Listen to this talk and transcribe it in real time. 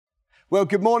Well,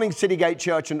 good morning, Citygate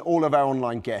Church and all of our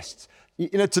online guests.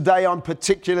 Today I'm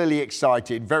particularly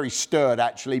excited, very stirred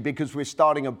actually, because we're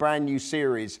starting a brand new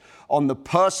series on the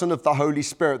person of the Holy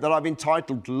Spirit that I've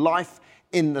entitled Life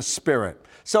in the Spirit.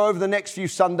 So over the next few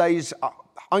Sundays,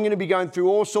 I'm going to be going through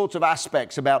all sorts of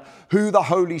aspects about who the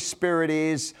Holy Spirit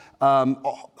is.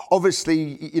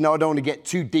 Obviously, I don't want to get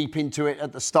too deep into it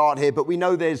at the start here, but we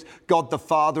know there's God the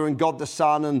Father and God the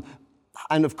Son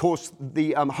and of course,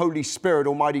 the Holy Spirit,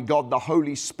 Almighty God, the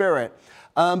Holy Spirit.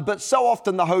 But so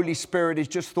often the Holy Spirit is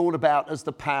just thought about as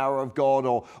the power of God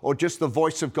or just the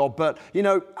voice of God. But,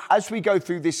 as we go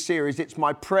through this series, it's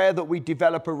my prayer that we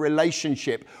develop a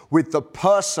relationship with the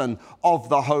person of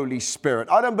the Holy Spirit.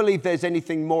 I don't believe there's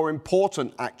anything more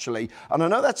important, actually. And I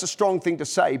know that's a strong thing to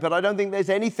say, but I don't think there's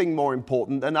anything more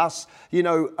important than us,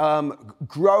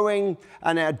 growing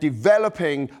and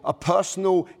developing a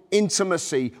personal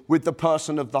intimacy with the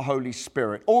person of the Holy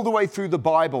Spirit. All the way through the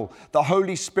Bible, the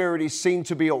Holy Spirit is seen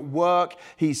to be at work.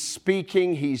 He's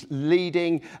speaking, he's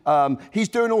leading, he's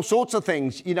doing all sorts of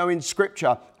things, in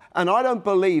Scripture. And I don't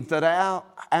believe that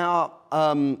our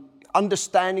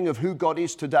understanding of who God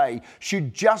is today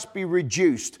should just be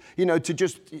reduced, to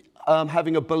just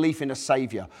having a belief in a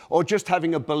Savior, or just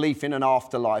having a belief in an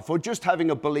afterlife, or just having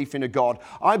a belief in a God.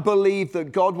 I believe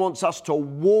that God wants us to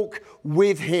walk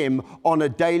with Him on a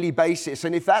daily basis.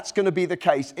 And if that's going to be the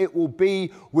case, it will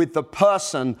be with the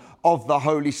person of the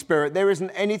Holy Spirit. There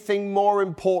isn't anything more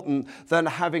important than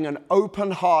having an open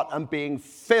heart and being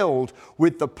filled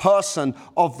with the person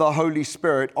of the Holy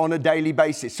Spirit on a daily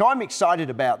basis. So I'm excited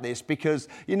about this because,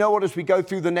 as we go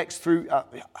through the next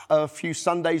a few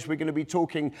Sundays, we're going to be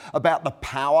talking about the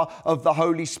power of the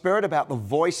Holy Spirit, about the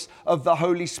voice of the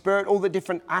Holy Spirit, all the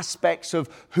different aspects of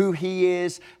who He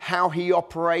is, how He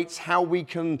operates, how we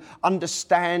can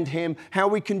understand Him, how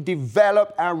we can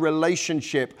develop our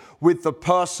relationship with the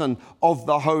person of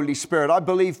the Holy Spirit. I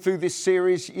believe through this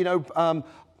series,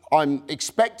 I'm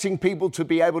expecting people to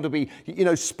be able to be,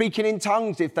 speaking in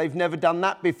tongues if they've never done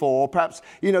that before, or perhaps,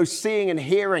 seeing and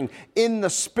hearing in the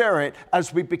Spirit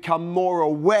as we become more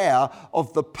aware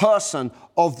of the person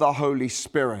of the Holy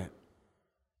Spirit.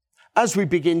 As we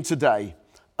begin today,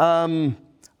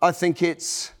 I think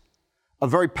it's a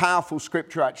very powerful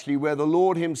scripture actually, where the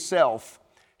Lord Himself,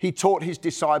 He taught His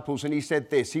disciples and He said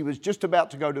this. He was just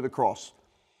about to go to the cross.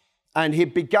 And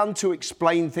He'd begun to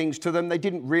explain things to them. They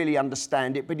didn't really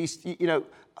understand it, but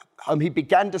He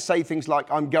began to say things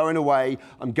like, I'm going away,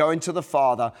 I'm going to the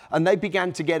Father. And they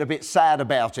began to get a bit sad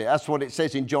about it. That's what it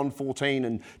says in John 14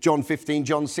 and John 15,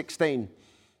 John 16.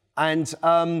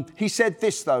 And He said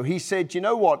this, though. He said, you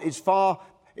know what? It's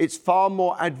far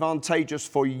more advantageous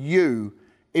for you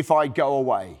if I go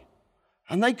away.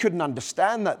 And they couldn't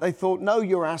understand that. They thought, no,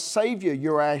 you're our Savior,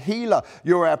 you're our healer,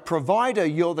 you're our provider,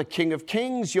 you're the King of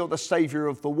Kings, you're the Savior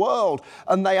of the world.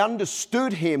 And they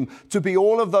understood Him to be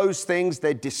all of those things.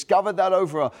 They discovered that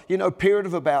over a period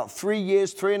of about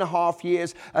 3.5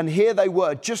 years. And here they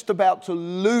were just about to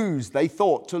lose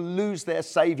their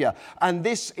Savior. And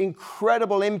this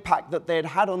incredible impact that they'd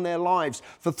had on their lives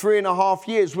for 3.5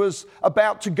 years was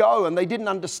about to go. And they didn't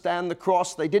understand the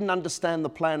cross. They didn't understand the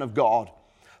plan of God.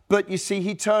 But you see,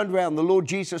 He turned around, the Lord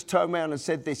Jesus turned around and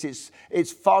said this,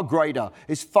 it's far greater,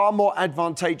 it's far more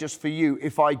advantageous for you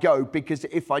if I go, because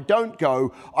if I don't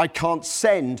go, I can't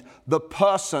send the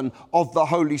person of the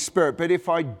Holy Spirit. But if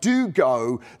I do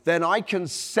go, then I can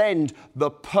send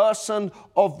the person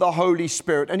of the Holy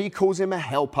Spirit. And He calls Him a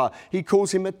helper, He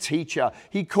calls Him a teacher,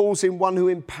 He calls Him one who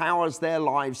empowers their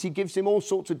lives. He gives Him all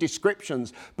sorts of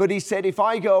descriptions. But He said, if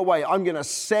I go away, I'm going to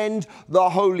send the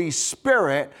Holy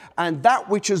Spirit, and that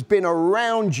which has been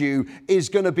around you is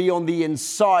going to be on the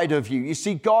inside of you. You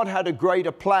see, God had a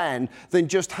greater plan than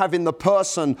just having the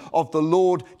person of the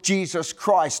Lord Jesus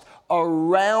Christ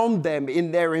around them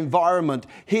in their environment.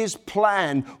 His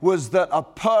plan was that a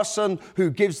person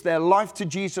who gives their life to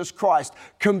Jesus Christ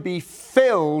can be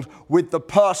filled with the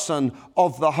person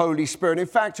of the Holy Spirit. In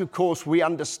fact, of course, we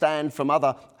understand from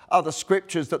other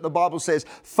scriptures that the Bible says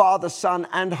Father, Son,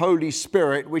 and Holy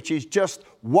Spirit, which is just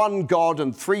one God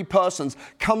and three persons,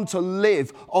 come to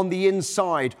live on the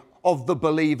inside of the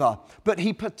believer. But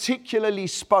He particularly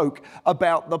spoke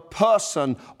about the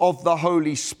person of the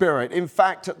Holy Spirit. In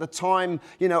fact, at the time,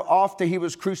 after He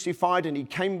was crucified and He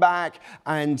came back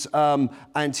and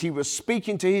He was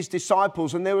speaking to His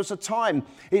disciples, and there was a time,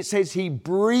 it says He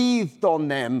breathed on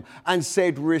them and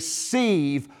said,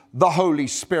 receive the Holy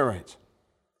Spirit.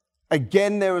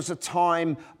 Again, there was a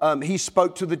time He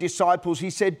spoke to the disciples. He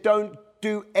said, don't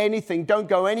do anything, don't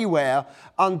go anywhere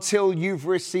until you've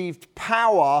received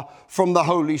power from the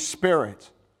Holy Spirit.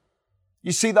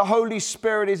 You see, the Holy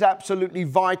Spirit is absolutely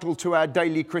vital to our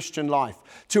daily Christian life,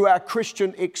 to our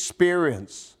Christian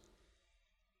experience.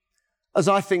 As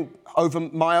I think over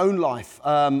my own life,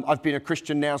 I've been a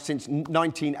Christian now since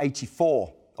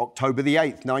 1984, October the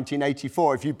 8th,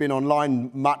 1984. If you've been online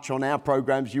much on our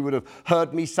programs, you would have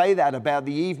heard me say that about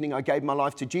the evening I gave my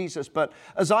life to Jesus. But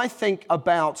as I think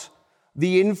about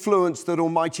the influence that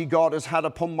Almighty God has had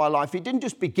upon my life, it didn't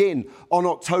just begin on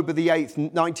October the 8th,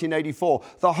 1984.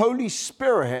 The Holy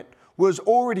Spirit was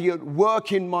already at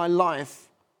work in my life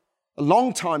a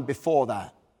long time before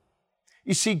that.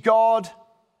 You see, God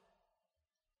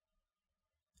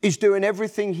is doing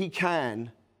everything He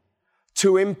can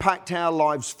to impact our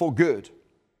lives for good.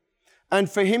 And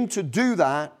for Him to do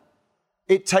that,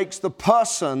 it takes the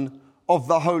person of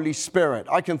the Holy Spirit.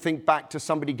 I can think back to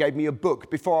somebody gave me a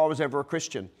book before I was ever a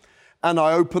Christian. And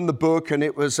I opened the book and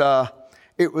it was a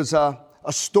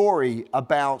story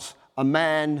about a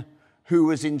man who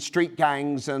was in street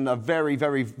gangs and a very,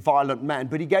 very violent man.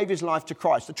 But he gave his life to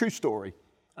Christ, a true story,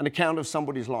 an account of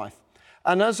somebody's life.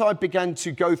 And as I began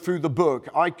to go through the book,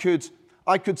 I could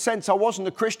sense I wasn't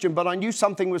a Christian, but I knew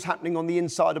something was happening on the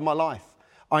inside of my life.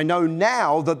 I know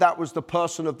now that that was the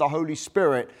person of the Holy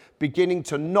Spirit beginning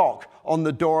to knock on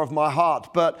the door of my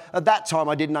heart. But at that time,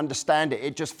 I didn't understand it.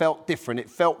 It just felt different. It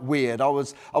felt weird. I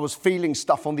was feeling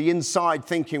stuff on the inside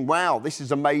thinking, wow, this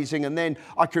is amazing. And then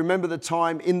I can remember the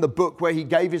time in the book where he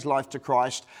gave his life to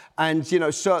Christ and,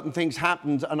 certain things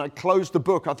happened and I closed the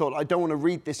book. I thought, I don't want to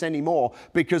read this anymore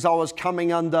because I was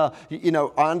coming under,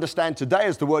 I understand today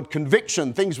as the word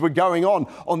conviction. Things were going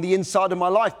on the inside of my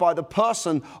life by the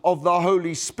person of the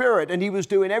Holy Spirit. And he was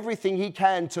doing everything he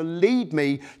can to lead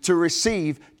me to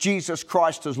receive Jesus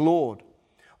Christ as Lord.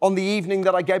 On the evening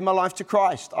that I gave my life to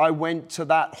Christ, I went to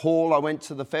that hall. I went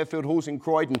to the Fairfield Halls in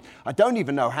Croydon. I don't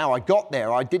even know how I got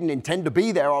there. I didn't intend to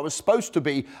be there. I was supposed to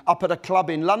be up at a club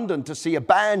in London to see a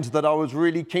band that I was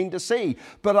really keen to see.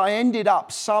 But I ended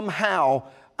up somehow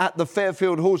at the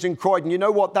Fairfield Halls in Croydon. You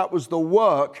know what? That was the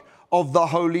work of the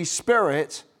Holy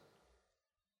Spirit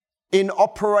in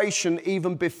operation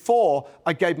even before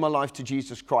I gave my life to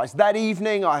Jesus Christ. That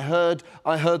evening, I heard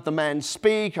the man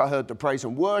speak, I heard the praise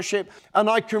and worship, and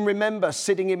I can remember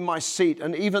sitting in my seat,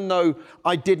 and even though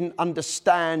I didn't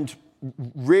understand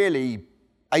really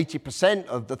 80%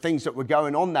 of the things that were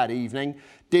going on that evening,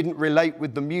 didn't relate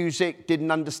with the music, didn't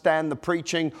understand the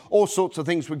preaching, all sorts of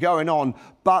things were going on.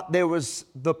 But there was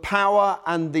the power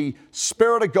and the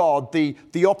Spirit of God, the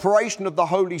operation of the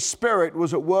Holy Spirit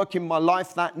was at work in my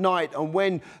life that night. And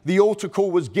when the altar call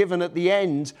was given at the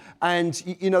end, and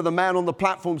the man on the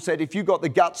platform said, if you got the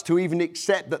guts to even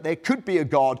accept that there could be a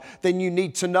God, then you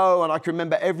need to know. And I can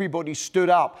remember everybody stood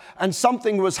up and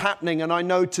something was happening. And I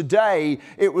know today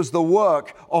it was the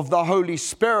work of the Holy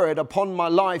Spirit upon my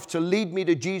life to lead me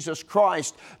to Jesus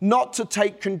Christ, not to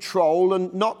take control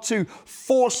and not to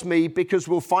force me, because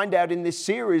we'll find out in this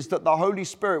series that the Holy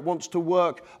Spirit wants to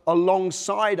work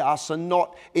alongside us and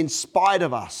not in spite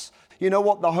of us. You know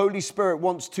what? The Holy Spirit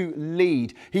wants to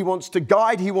lead. He wants to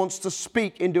guide. He wants to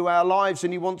speak into our lives,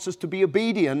 and He wants us to be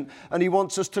obedient, and He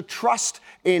wants us to trust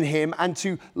in Him and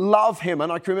to love Him.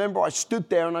 And I can remember I stood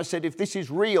there and I said, if this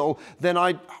is real, then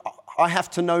I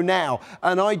have to know now.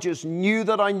 And I just knew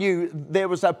that I knew there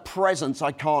was a presence.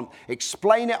 I can't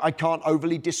explain it. I can't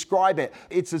overly describe it.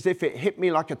 It's as if it hit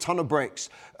me like a ton of bricks,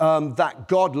 that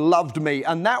God loved me.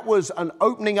 And that was an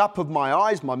opening up of my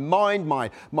eyes, my mind,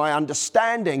 my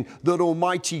understanding that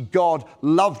Almighty God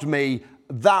loved me.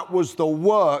 That was the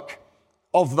work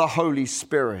of the Holy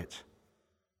Spirit.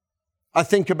 I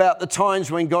think about the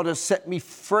times when God has set me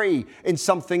free in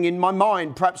something in my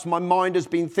mind. Perhaps my mind has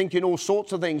been thinking all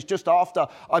sorts of things just after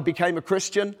I became a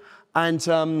Christian. And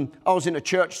I was in a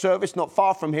church service not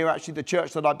far from here, actually, the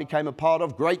church that I became a part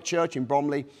of, great church in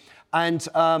Bromley. And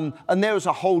there was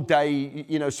a whole day,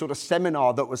 sort of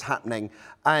seminar that was happening.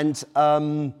 And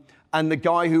the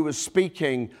guy who was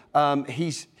speaking,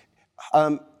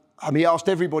 he asked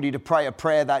everybody to pray a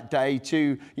prayer that day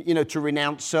to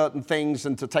renounce certain things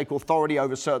and to take authority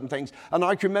over certain things. And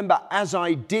I can remember as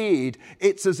I did,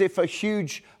 it's as if a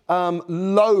huge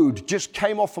load just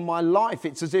came off of my life.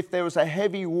 It's as if there was a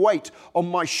heavy weight on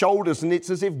my shoulders, and it's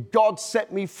as if God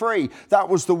set me free. That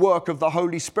was the work of the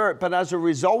Holy Spirit. But as a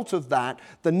result of that,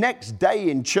 the next day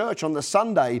in church on the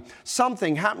Sunday,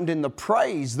 something happened in the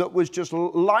praise that was just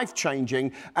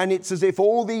life-changing. And it's as if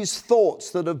all these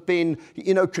thoughts that have been,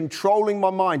 controlling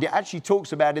my mind, it actually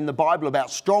talks about in the Bible about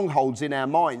strongholds in our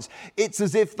minds. It's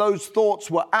as if those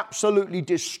thoughts were absolutely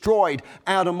destroyed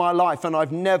out of my life, and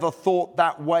I've never thought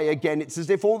that way away again. It's as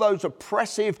if all those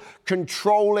oppressive,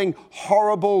 controlling,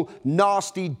 horrible,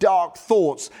 nasty, dark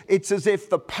thoughts, it's as if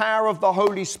the power of the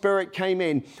Holy Spirit came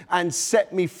in and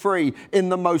set me free in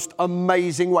the most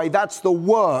amazing way. That's the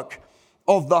work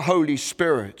of the Holy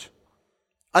Spirit.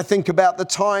 I think about the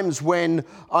times when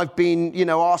I've been,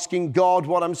 asking God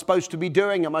what I'm supposed to be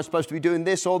doing. Am I supposed to be doing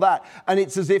this or that? And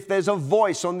it's as if there's a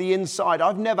voice on the inside.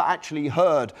 I've never actually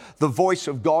heard the voice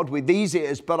of God with these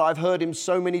ears, but I've heard him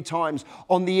so many times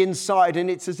on the inside. And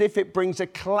it's as if it brings a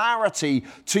clarity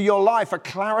to your life, a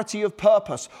clarity of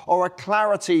purpose or a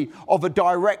clarity of a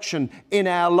direction in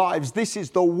our lives. This is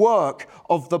the work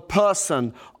of the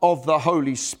person of the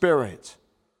Holy Spirit.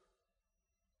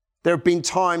 There have been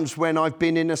times when I've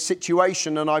been in a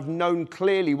situation and I've known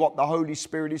clearly what the Holy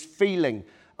Spirit is feeling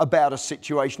about a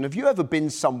situation. Have you ever been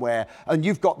somewhere and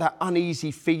you've got that uneasy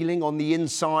feeling on the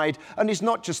inside? And it's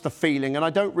not just a feeling, and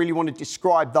I don't really want to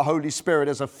describe the Holy Spirit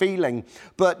as a feeling,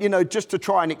 but just to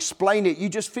try and explain it, you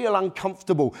just feel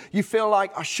uncomfortable. You feel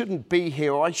like I shouldn't be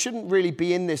here, or I shouldn't really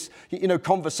be in this,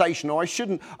 conversation, or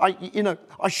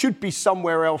I should be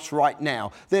somewhere else right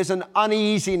now. There's an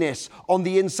uneasiness on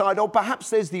the inside, or perhaps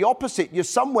there's the opposite. You're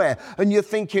somewhere and you're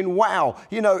thinking, wow,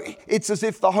 it's as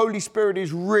if the Holy Spirit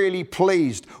is really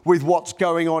pleased with what's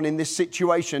going on in this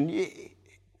situation.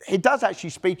 It does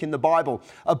actually speak in the Bible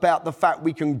about the fact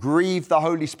we can grieve the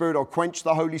Holy Spirit or quench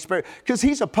the Holy Spirit because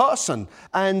he's a person.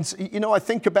 And, I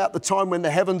think about the time when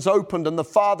the heavens opened and the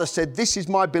Father said, "This is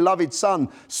my beloved Son,"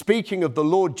 speaking of the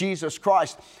Lord Jesus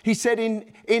Christ. He said,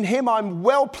 in him I'm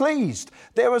well pleased.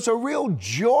 There was a real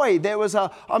joy.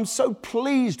 I'm so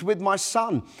pleased with my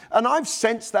Son. And I've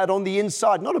sensed that on the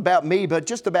inside, not about me, but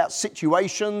just about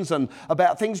situations and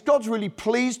about things. God's really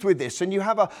pleased with this. And you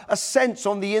have a sense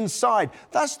on the inside.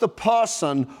 That's the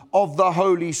person of the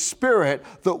Holy Spirit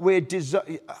that we're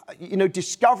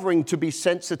discovering to be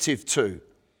sensitive to.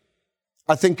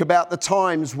 I think about the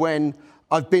times when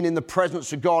I've been in the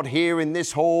presence of God here in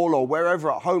this hall or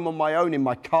wherever, at home on my own, in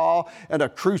my car, at a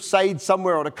crusade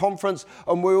somewhere, at a conference,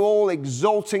 and we're all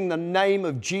exalting the name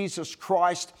of Jesus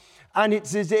Christ. And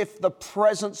it's as if the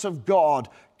presence of God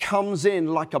comes in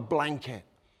like a blanket.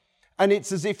 And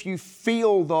it's as if you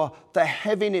feel the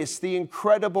heaviness, the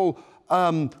incredible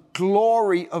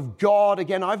glory of God.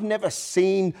 Again, I've never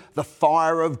seen the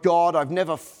fire of God. I've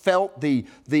never felt the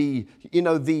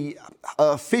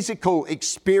physical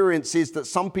experiences that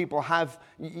some people have,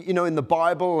 in the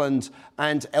Bible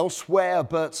and elsewhere.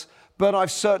 But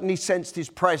I've certainly sensed his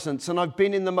presence. And I've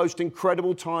been in the most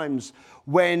incredible times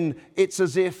when it's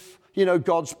as if,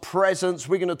 God's presence.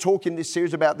 We're going to talk in this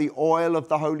series about the oil of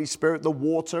the Holy Spirit, the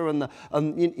water and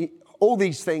all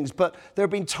these things. But there have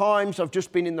been times I've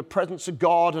just been in the presence of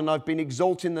God and I've been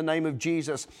exalting the name of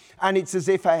Jesus. And it's as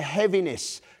if a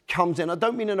heaviness comes in. I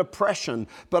don't mean an oppression,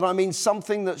 but I mean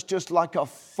something that's just like a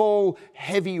full,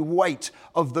 heavy weight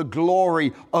of the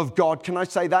glory of God. Can I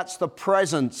say that's the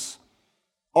presence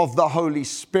of the Holy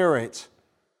Spirit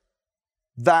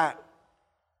that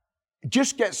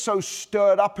just gets so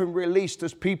stirred up and released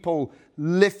as people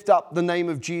lift up the name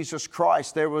of Jesus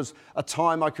Christ. There was a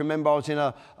time I can remember I was in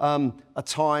a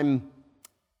time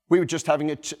we were just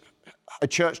having a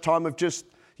church time of just,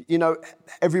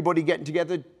 everybody getting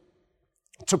together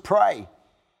to pray.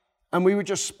 And we were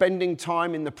just spending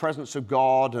time in the presence of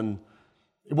God, and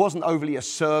it wasn't overly a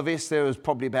service. There was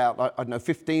probably about,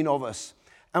 15 of us.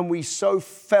 And we so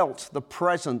felt the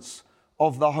presence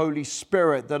of the Holy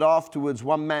Spirit that afterwards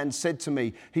one man said to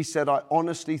me, he said, "I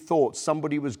honestly thought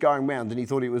somebody was going around," and he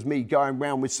thought it was me, going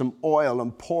around with some oil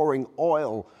and pouring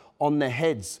oil on the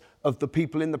heads of the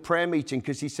people in the prayer meeting,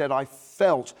 because he said, "I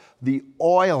felt the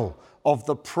oil of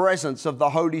the presence of the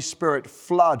Holy Spirit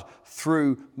flood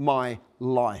through my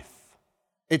life."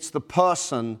 It's the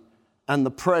person and the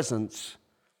presence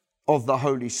of the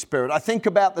Holy Spirit. I think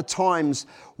about the times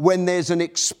when there's an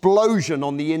explosion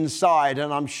on the inside,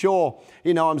 and I'm sure,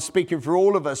 I'm speaking for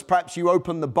all of us. Perhaps you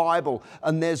open the Bible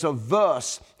and there's a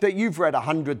verse that you've read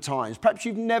 100 times. Perhaps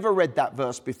you've never read that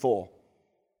verse before.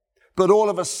 But all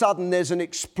of a sudden there's an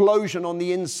explosion on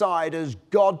the inside as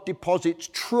God deposits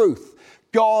truth.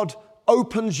 God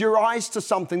opens your eyes to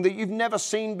something that you've never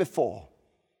seen before.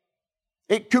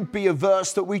 It could be a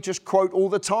verse that we just quote all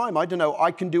the time. I don't know,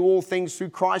 I can do all things through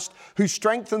Christ who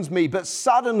strengthens me. But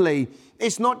suddenly,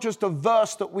 it's not just a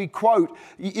verse that we quote,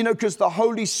 because the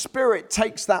Holy Spirit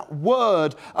takes that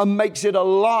word and makes it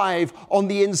alive on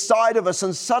the inside of us.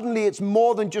 And suddenly it's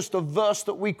more than just a verse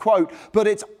that we quote, but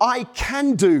it's, I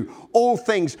can do all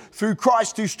things through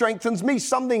Christ who strengthens me.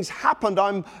 Something's happened.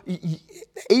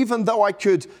 Even though I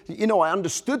could, I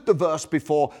understood the verse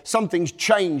before, something's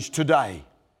changed today.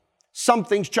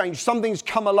 Something's changed. Something's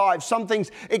come alive.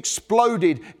 Something's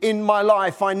exploded in my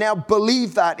life. I now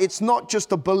believe that. It's not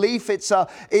just a belief. It's a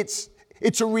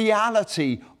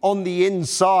reality on the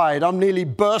inside. I'm nearly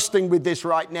bursting with this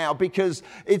right now because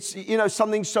it's,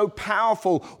 something so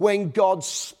powerful when God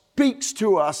speaks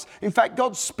to us. In fact,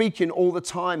 God's speaking all the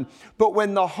time. But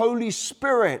when the Holy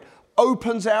Spirit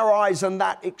opens our eyes and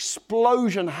that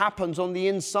explosion happens on the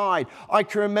inside. I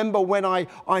can remember when I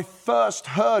first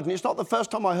heard, and it's not the first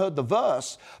time I heard the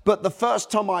verse, but the first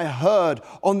time I heard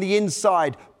on the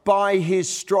inside, by his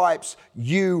stripes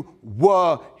you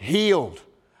were healed.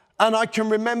 And I can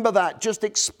remember that just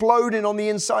exploding on the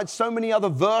inside. So many other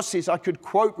verses I could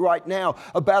quote right now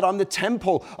about I'm the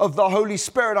temple of the Holy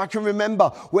Spirit. I can remember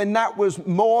when that was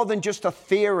more than just a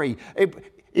theory.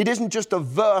 It isn't just a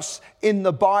verse in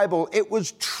the Bible. It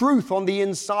was truth on the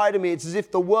inside of me. It's as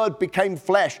if the word became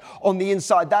flesh on the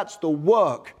inside. That's the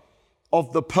work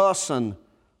of the person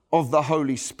of the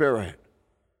Holy Spirit.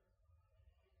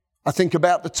 I think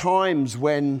about the times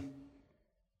when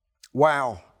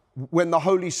the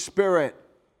Holy Spirit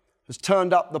has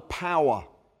turned up the power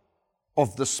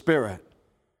of the Spirit.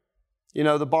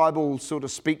 The Bible sort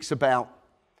of speaks about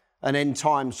an end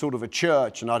time sort of a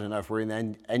church, and I don't know if we're in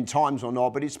the end times or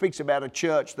not, but it speaks about a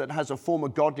church that has a form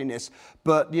of godliness,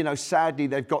 but sadly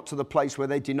they've got to the place where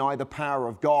they deny the power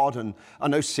of God. And I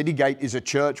know Citygate is a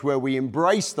church where we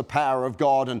embrace the power of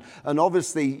God, and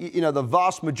obviously the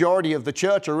vast majority of the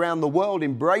church around the world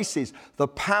embraces the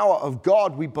power of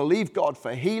God. We believe God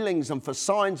for healings and for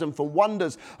signs and for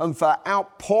wonders and for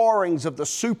outpourings of the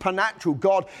supernatural.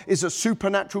 God is a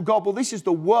supernatural God. Well, this is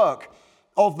the work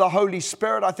of the Holy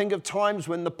Spirit. I think of times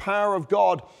when the power of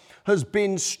God has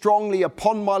been strongly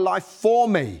upon my life for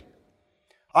me.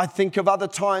 I think of other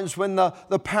times when the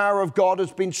power of God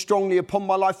has been strongly upon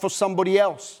my life for somebody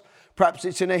else. Perhaps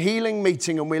it's in a healing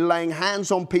meeting and we're laying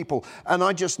hands on people, and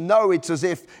I just know it's as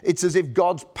if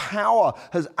God's power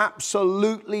has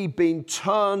absolutely been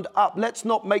turned up. Let's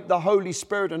not make the Holy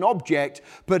Spirit an object,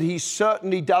 but he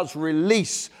certainly does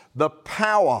release the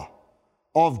power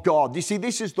of God. You see,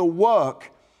 this is the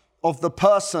work of the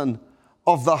person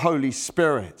of the Holy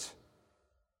Spirit.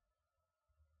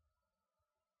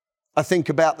 I think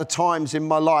about the times in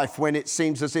my life when it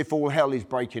seems as if all hell is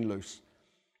breaking loose.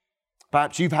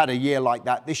 Perhaps you've had a year like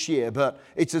that this year, but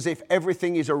it's as if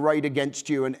everything is arrayed against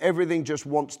you and everything just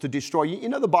wants to destroy you.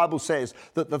 The Bible says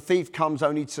that the thief comes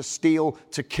only to steal,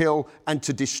 to kill, and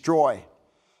to destroy.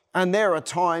 And there are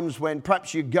times when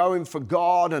perhaps you're going for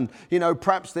God and,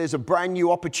 perhaps there's a brand new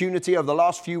opportunity. Over the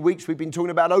last few weeks, we've been talking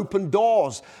about open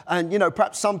doors. And,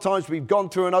 perhaps sometimes we've gone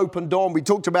through an open door and we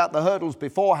talked about the hurdles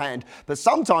beforehand. But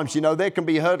sometimes, there can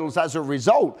be hurdles as a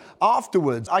result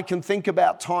afterwards. I can think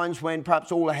about times when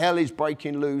perhaps all hell is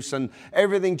breaking loose and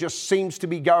everything just seems to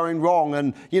be going wrong.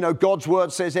 And, God's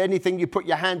word says anything you put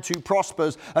your hand to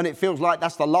prospers, and it feels like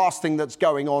that's the last thing that's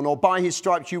going on. Or by his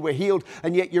stripes you were healed,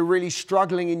 and yet you're really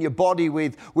struggling in your body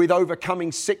with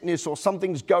overcoming sickness, or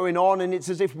something's going on, and it's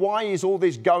as if, why is all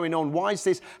this going on? Why is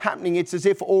this happening? It's as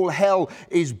if all hell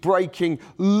is breaking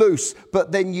loose.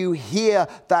 But then you hear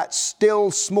that still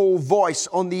small voice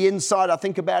on the inside. I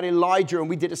think about Elijah, and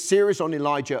we did a series on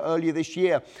Elijah earlier this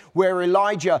year, where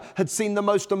Elijah had seen the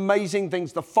most amazing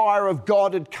things. The fire of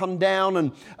God had come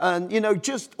down, and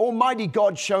just Almighty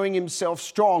God showing himself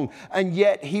strong, and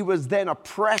yet he was then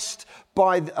oppressed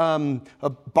by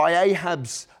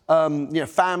Ahab's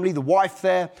family, the wife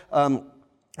there.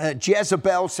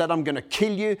 Jezebel said, I'm going to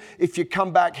kill you if you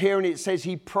come back here. And it says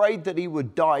he prayed that he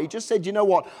would die. He just said,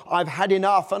 I've had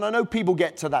enough. And I know people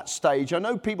get to that stage. I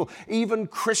know people, even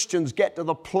Christians, get to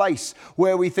the place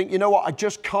where we think, I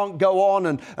just can't go on.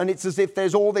 And it's as if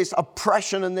there's all this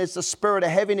oppression and there's the spirit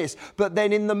of heaviness. But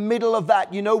then in the middle of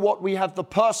that, we have the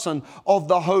person of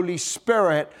the Holy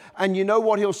Spirit. And you know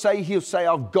what he'll say? He'll say,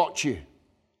 I've got you.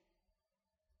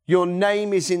 Your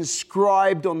name is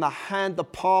inscribed on the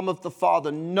palm of the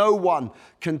Father. No one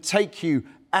can take you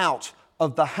out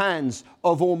of the hands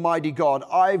of Almighty God.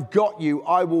 I've got you.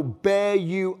 I will bear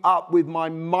you up with my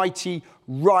mighty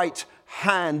right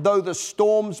hand. Though the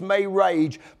storms may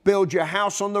rage, build your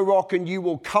house on the rock, and you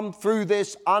will come through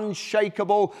this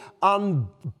unshakable,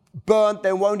 burnt.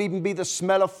 There won't even be the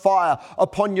smell of fire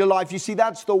upon your life. You see,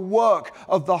 that's the work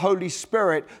of the Holy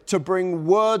Spirit, to bring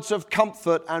words of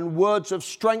comfort and words of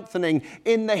strengthening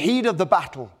in the heat of the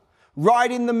battle.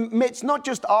 Right in the midst, not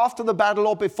just after the battle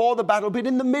or before the battle, but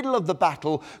in the middle of the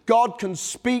battle, God can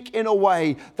speak in a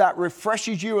way that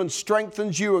refreshes you and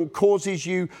strengthens you and causes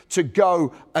you to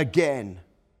go again.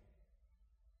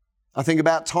 I think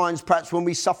about times perhaps when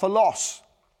we suffer loss.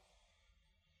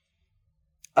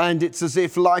 And it's as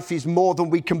if life is more than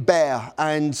we can bear.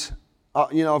 And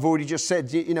I've already just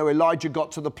said, Elijah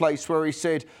got to the place where he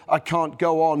said, I can't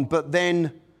go on. But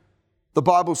then the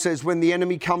Bible says when the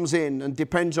enemy comes in, and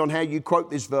depends on how you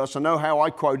quote this verse. I know how I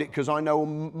quote it because I know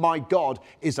my God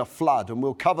is a flood. And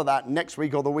we'll cover that next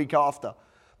week or the week after.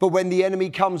 But when the enemy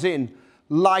comes in,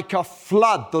 like a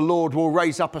flood, the Lord will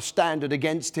raise up a standard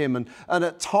against him. And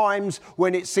at times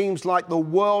when it seems like the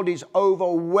world is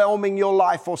overwhelming your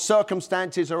life or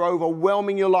circumstances are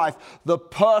overwhelming your life, the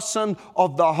person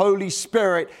of the Holy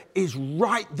Spirit is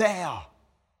right there.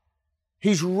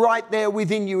 He's right there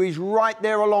within you. He's right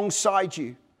there alongside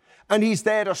you. And he's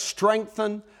there to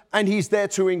strengthen, and he's there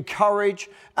to encourage,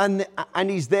 and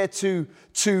he's there to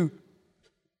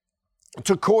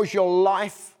cause your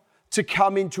life to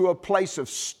come into a place of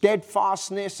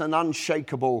steadfastness and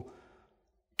unshakable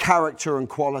character and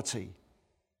quality.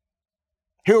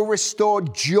 He'll restore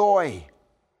joy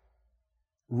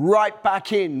right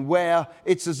back in where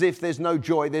it's as if there's no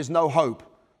joy, there's no hope.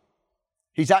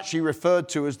 He's actually referred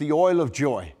to as the oil of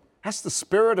joy. That's the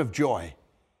spirit of joy.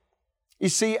 You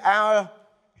see, our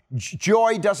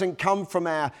joy doesn't come from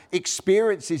our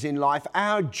experiences in life.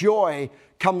 Our joy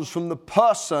comes from the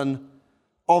person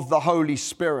of the Holy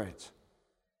Spirit.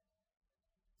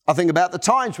 I think about the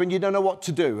times when you don't know what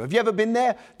to do. Have you ever been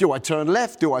there? Do I turn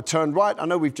left? Do I turn right? I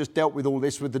know we've just dealt with all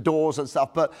this with the doors and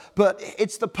stuff, but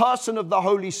it's the person of the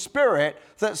Holy Spirit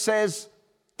that says,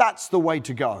 that's the way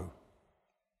to go.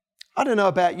 I don't know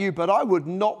about you, but I would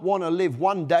not want to live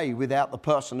one day without the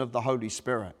person of the Holy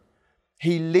Spirit.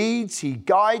 He leads, he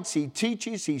guides, he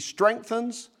teaches, he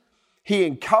strengthens, he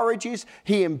encourages,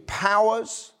 he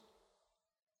empowers.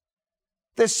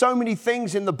 There's so many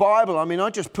things in the Bible. I mean, I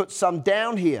just put some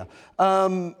down here.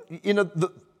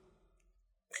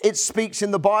 It speaks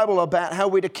in the Bible about how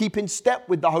we're to keep in step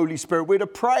with the Holy Spirit. We're to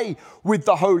pray with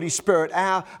the Holy Spirit.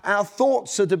 Our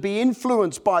thoughts are to be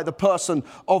influenced by the person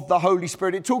of the Holy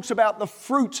Spirit. It talks about the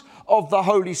fruit of the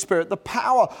Holy Spirit, the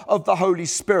power of the Holy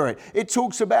Spirit. It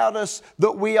talks about us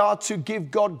that we are to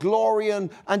give God glory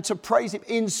and to praise Him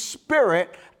in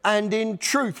spirit and in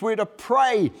truth. We're to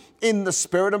pray in the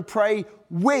Spirit and pray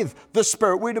with the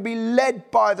Spirit. We're to be led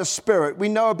by the Spirit. We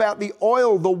know about the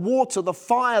oil, the water, the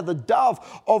fire, the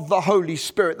dove of the Holy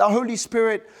Spirit. The Holy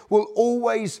Spirit will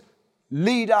always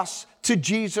lead us to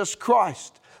Jesus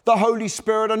Christ. The Holy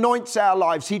Spirit anoints our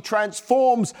lives. He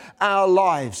transforms our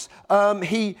lives.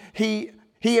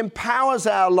 He empowers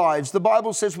our lives. The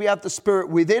Bible says we have the Spirit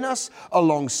within us,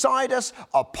 alongside us,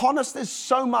 upon us. There's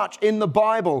so much in the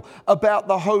Bible about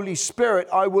the Holy Spirit.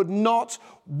 I would not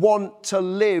want to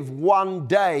live one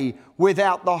day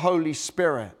without the Holy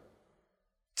Spirit.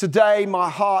 Today, my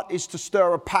heart is to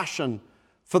stir a passion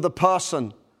for the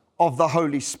person of the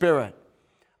Holy Spirit.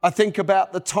 I think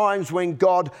about the times when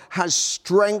God has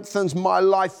strengthened my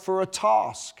life for a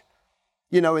task.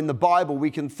 In the Bible, we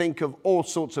can think of all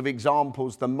sorts of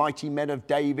examples, the mighty men of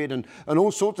David and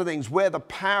all sorts of things where the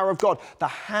power of God, the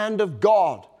hand of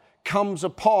God comes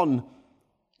upon,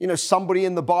 somebody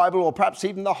in the Bible or perhaps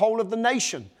even the whole of the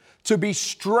nation to be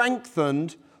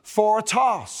strengthened for a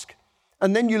task.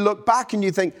 And then you look back and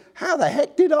you think, how the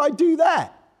heck did I do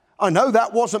that? I know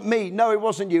that wasn't me. No, it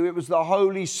wasn't you. It was the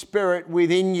Holy Spirit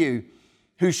within you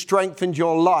who strengthened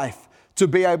your life to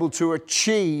be able to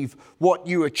achieve what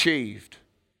you achieved.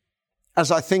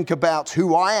 As I think about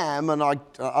who I am, and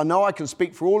I know I can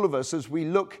speak for all of us, as we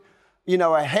look,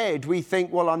 ahead, we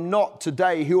think, well, I'm not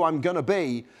today who I'm going to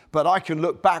be, but I can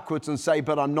look backwards and say,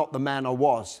 but I'm not the man I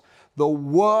was. The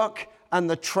work and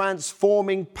the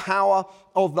transforming power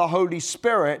of the Holy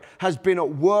Spirit has been at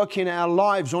work in our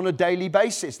lives on a daily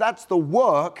basis. That's the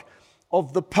work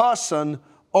of the person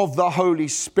of the Holy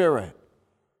Spirit.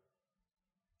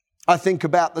 I think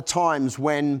about the times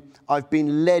when I've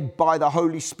been led by the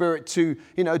Holy Spirit to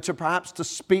perhaps to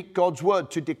speak God's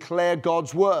word, to declare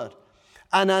God's word.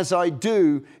 And as I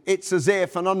do, it's as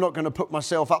if, and I'm not going to put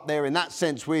myself up there in that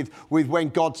sense with when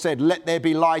God said, let there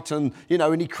be light, and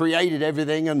He created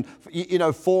everything and,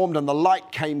 formed and the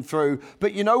light came through.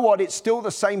 But you know what? It's still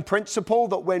the same principle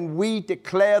that when we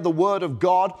declare the word of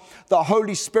God, the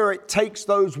Holy Spirit takes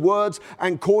those words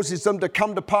and causes them to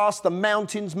come to pass. The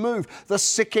mountains move, the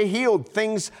sick are healed,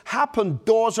 things happen,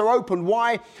 doors are opened.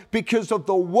 Why? Because of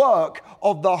the work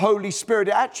of the Holy Spirit.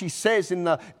 It actually says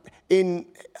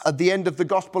at the end of the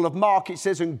Gospel of Mark, it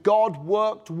says, and God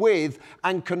worked with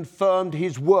and confirmed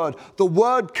His word. The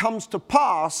word comes to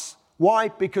pass. Why?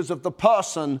 Because of the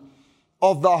person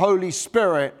of the Holy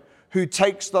Spirit who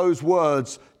takes those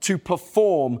words to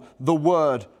perform the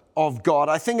word of God.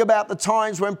 I think about the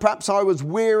times when perhaps I was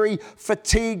weary,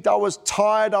 fatigued, I was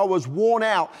tired, I was worn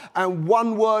out, and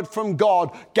one word from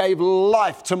God gave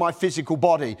life to my physical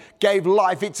body, gave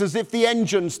life. It's as if the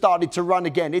engine started to run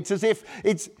again. It's as if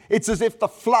the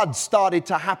flood started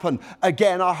to happen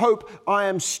again. I hope I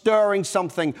am stirring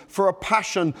something for a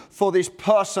passion for this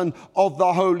person of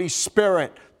the Holy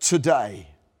Spirit today.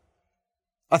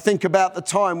 I think about the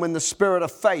time when the spirit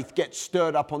of faith gets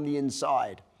stirred up on the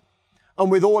inside.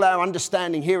 And with all our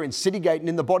understanding here in Citygate and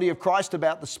in the body of Christ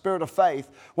about the spirit of faith,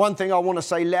 one thing I want to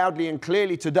say loudly and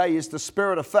clearly today is the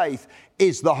spirit of faith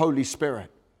is the Holy Spirit.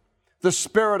 The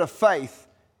spirit of faith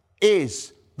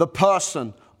is the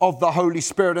person of the Holy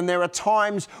Spirit. And there are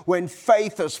times when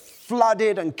faith has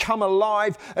flooded and come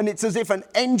alive, and it's as if an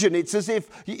engine, it's as if,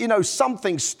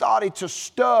 something started to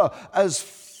stir as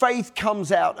faith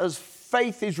comes out, as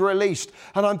faith is released.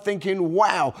 And I'm thinking,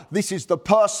 wow, this is the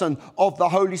person of the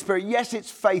Holy Spirit. Yes,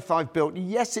 it's faith I've built.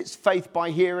 Yes, it's faith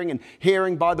by hearing and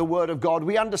hearing by the word of God.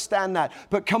 We understand that.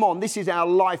 But come on, this is our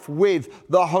life with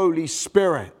the Holy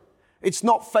Spirit. It's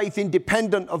not faith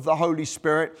independent of the Holy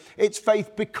Spirit. It's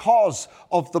faith because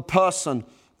of the person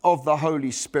of the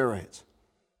Holy Spirit.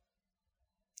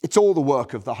 It's all the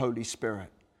work of the Holy Spirit.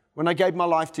 When I gave my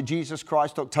life to Jesus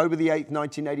Christ, October the 8th,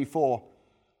 1984,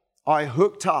 I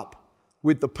hooked up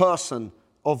with the person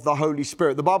of the Holy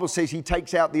Spirit. The Bible says he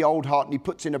takes out the old heart and he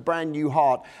puts in a brand new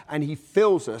heart, and he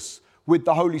fills us with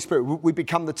the Holy Spirit. We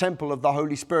become the temple of the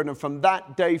Holy Spirit. And from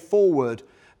that day forward,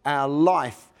 our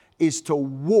life is to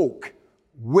walk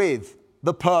with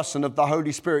the person of the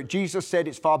Holy Spirit. Jesus said,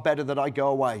 it's far better that I go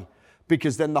away,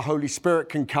 because then the Holy Spirit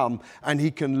can come and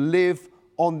he can live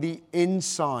on the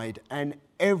inside. And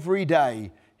every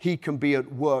day he can be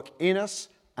at work in us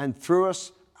and through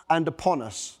us and upon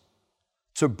us,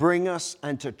 to bring us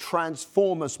and to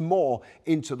transform us more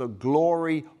into the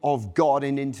glory of God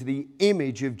and into the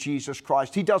image of Jesus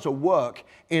Christ. He does a work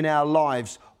in our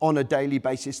lives on a daily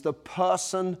basis. The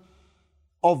person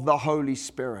of the Holy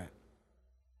Spirit.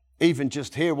 Even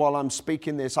just here while I'm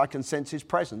speaking this, I can sense his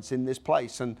presence in this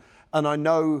place. And I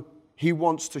know he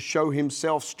wants to show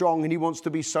himself strong, and he wants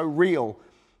to be so real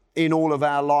in all of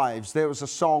our lives. There was a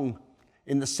song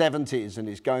in the 70s, and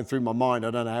it's going through my mind.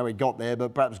 I don't know how it got there,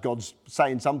 but perhaps God's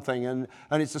saying something. And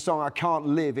it's the song, I can't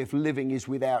live if living is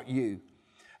without you.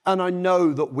 And I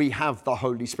know that we have the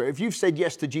Holy Spirit. If you've said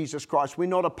yes to Jesus Christ, we're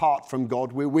not apart from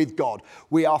God, we're with God.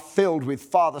 We are filled with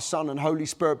Father, Son, and Holy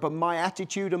Spirit. But my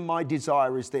attitude and my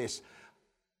desire is this.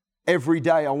 Every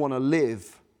day I want to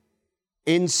live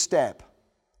in step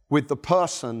with the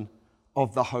person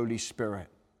of the Holy Spirit.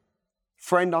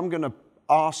 Friend, I'm going to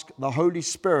ask the Holy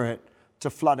Spirit to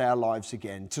flood our lives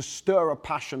again, to stir a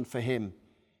passion for him.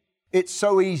 It's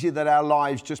so easy that our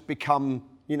lives just become,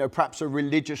 perhaps a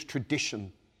religious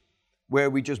tradition where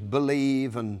we just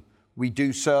believe and we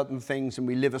do certain things and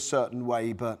we live a certain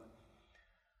way. But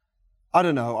I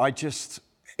don't know,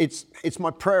 it's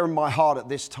my prayer in my heart at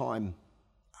this time,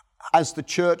 as the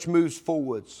church moves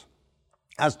forwards,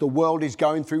 as the world is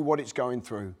going through what it's going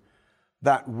through,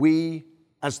 that we,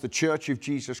 as the Church of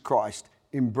Jesus Christ,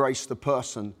 embrace the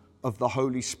person of the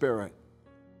Holy Spirit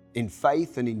in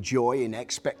faith and in joy, in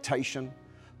expectation,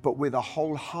 but with a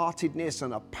wholeheartedness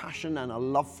and a passion and a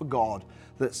love for God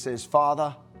that says,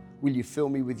 Father, will you fill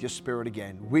me with your Spirit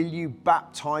again? Will you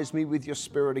baptize me with your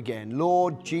Spirit again?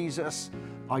 Lord Jesus,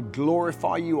 I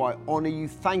glorify you, I honor you.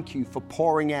 Thank you for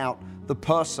pouring out the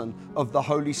person of the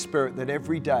Holy Spirit, that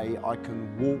every day I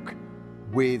can walk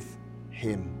with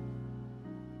him.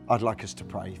 I'd like us to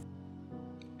pray.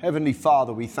 Heavenly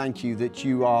Father, we thank you that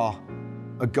you are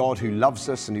a God who loves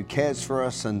us and who cares for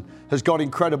us and has got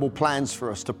incredible plans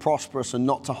for us to prosper us and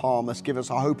not to harm us, give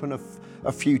us a hope and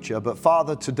a future. But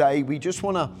Father, today we just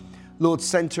want to, Lord,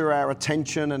 center our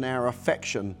attention and our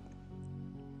affection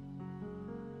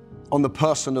on the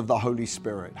person of the Holy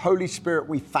Spirit. Holy Spirit,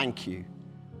 we thank you.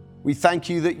 We thank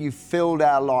you that you filled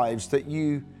our lives, that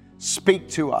you speak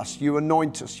to us, you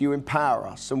anoint us, you empower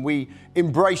us, and we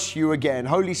embrace you again.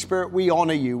 Holy Spirit, we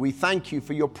honor you. We thank you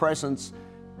for your presence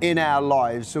in our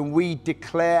lives, and we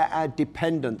declare our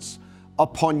dependence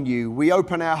upon you. We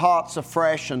open our hearts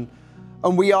afresh, and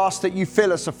we ask that you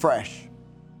fill us afresh.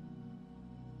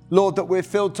 Lord, that we're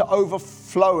filled to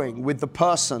overflowing with the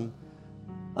person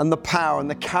and the power and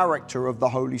the character of the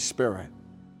Holy Spirit.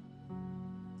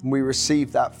 And we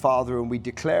receive that, Father, and we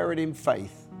declare it in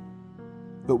faith,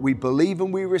 that we believe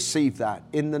and we receive that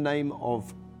in the name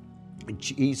of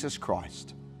Jesus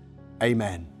Christ.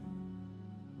 Amen.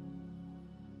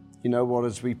 You know what,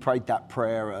 as we prayed that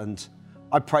prayer, and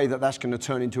I pray that that's going to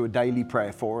turn into a daily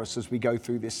prayer for us as we go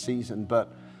through this season,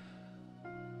 but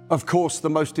Of course, the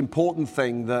most important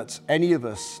thing that any of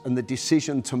us and the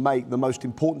decision to make, the most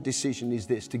important decision is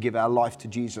this: to give our life to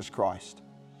Jesus Christ.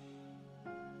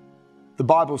 The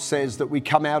Bible says that we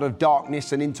come out of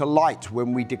darkness and into light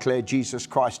when we declare Jesus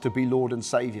Christ to be Lord and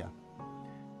Savior.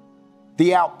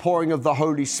 The outpouring of the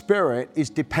Holy Spirit is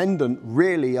dependent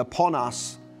really upon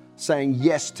us saying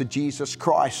yes to Jesus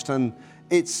Christ. And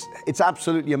it's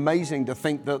absolutely amazing to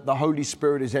think that the Holy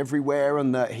Spirit is everywhere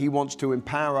and that He wants to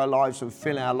empower our lives and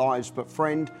fill our lives. But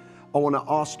friend, I want to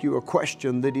ask you a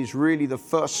question that is really the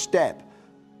first step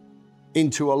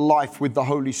into a life with the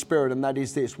Holy Spirit, and that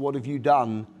is this: what have you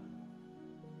done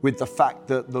with the fact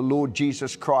that the Lord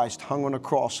Jesus Christ hung on a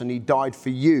cross and He died for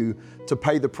you to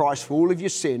pay the price for all of your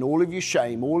sin, all of your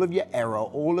shame, all of your error,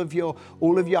 all of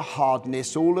your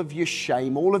hardness, all of your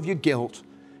shame, all of your guilt,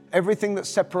 everything that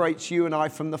separates you and I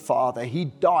from the Father? He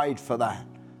died for that.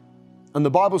 And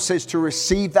the Bible says to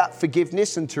receive that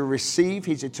forgiveness and to receive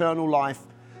His eternal life,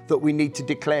 that we need to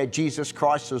declare Jesus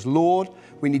Christ as Lord.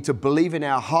 We need to believe in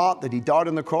our heart that He died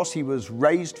on the cross, He was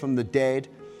raised from the dead.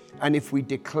 And if we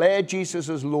declare Jesus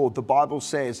as Lord, the Bible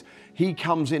says He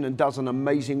comes in and does an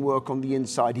amazing work on the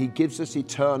inside. He gives us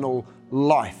eternal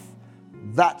life.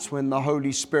 That's when the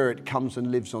Holy Spirit comes and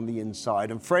lives on the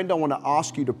inside. And friend, I want to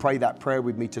ask you to pray that prayer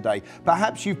with me today.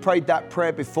 Perhaps you've prayed that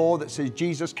prayer before that says,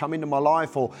 Jesus, come into my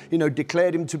life, or,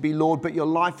 declared Him to be Lord, but your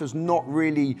life has not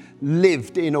really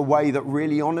lived in a way that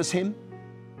really honors Him.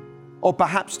 Or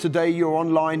perhaps today you're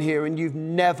online here and you've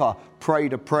never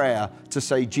prayed a prayer to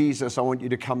say, Jesus, I want you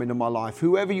to come into my life.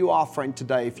 Whoever you are, friend,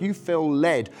 today, if you feel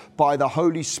led by the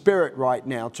Holy Spirit right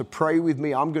now to pray with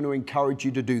me, I'm going to encourage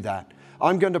you to do that.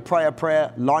 I'm going to pray a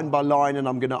prayer line by line, and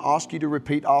I'm going to ask you to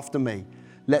repeat after me.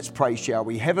 Let's pray, shall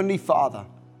we? Heavenly Father,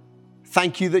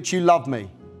 thank you that you love me.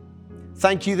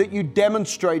 Thank you that you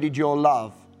demonstrated your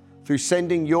love through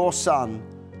sending your Son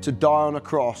to die on a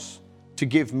cross to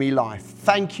give me life.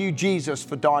 Thank you, Jesus,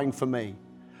 for dying for me.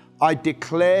 I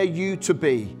declare you to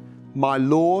be my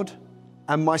Lord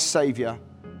and my Savior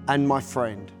and my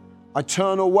friend. I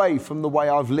turn away from the way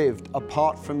I've lived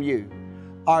apart from you.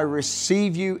 I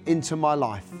receive you into my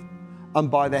life, and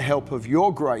by the help of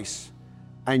your grace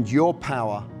and your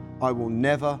power, I will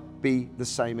never be the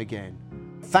same again.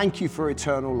 Thank you for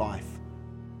eternal life,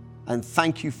 and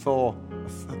thank you for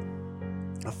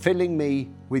filling me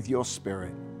with your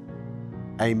Spirit.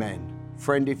 Amen.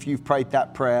 Friend, if you've prayed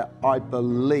that prayer, I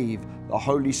believe the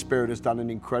Holy Spirit has done an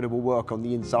incredible work on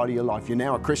the inside of your life. You're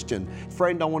now a Christian.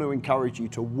 Friend, I want to encourage you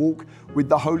to walk with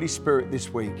the Holy Spirit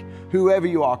this week. Whoever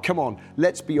you are, come on,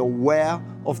 let's be aware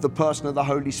of the person of the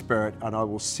Holy Spirit, and I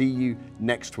will see you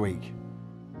next week.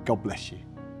 God bless you.